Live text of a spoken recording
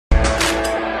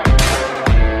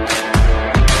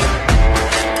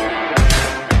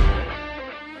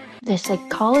the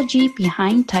psychology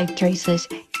behind type choices.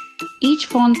 Each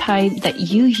font type that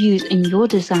you use in your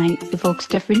design evokes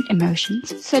different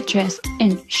emotions, such as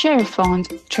in serif font,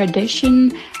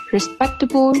 tradition,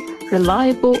 respectable,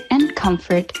 reliable, and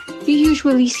comfort. You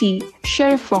usually see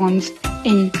serif fonts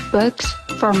in books,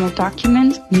 formal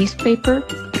documents, newspaper,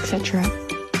 etc.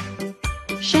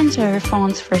 Sans serif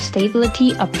fonts for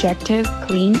stability, objective,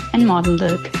 clean, and modern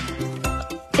look.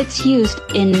 It's used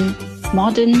in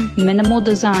modern, minimal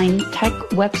design, tech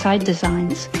website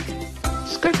designs.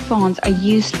 Script fonts are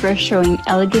used for showing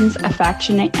elegance,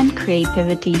 affectionate, and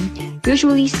creativity,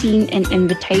 usually seen in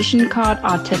invitation card,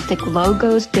 artistic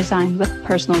logos designed with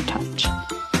personal touch.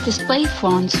 Display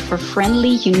fonts for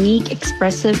friendly, unique,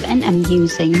 expressive, and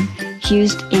amusing,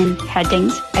 used in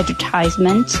headings,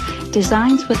 advertisements,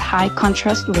 designs with high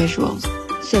contrast visuals.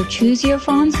 So choose your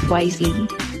fonts wisely.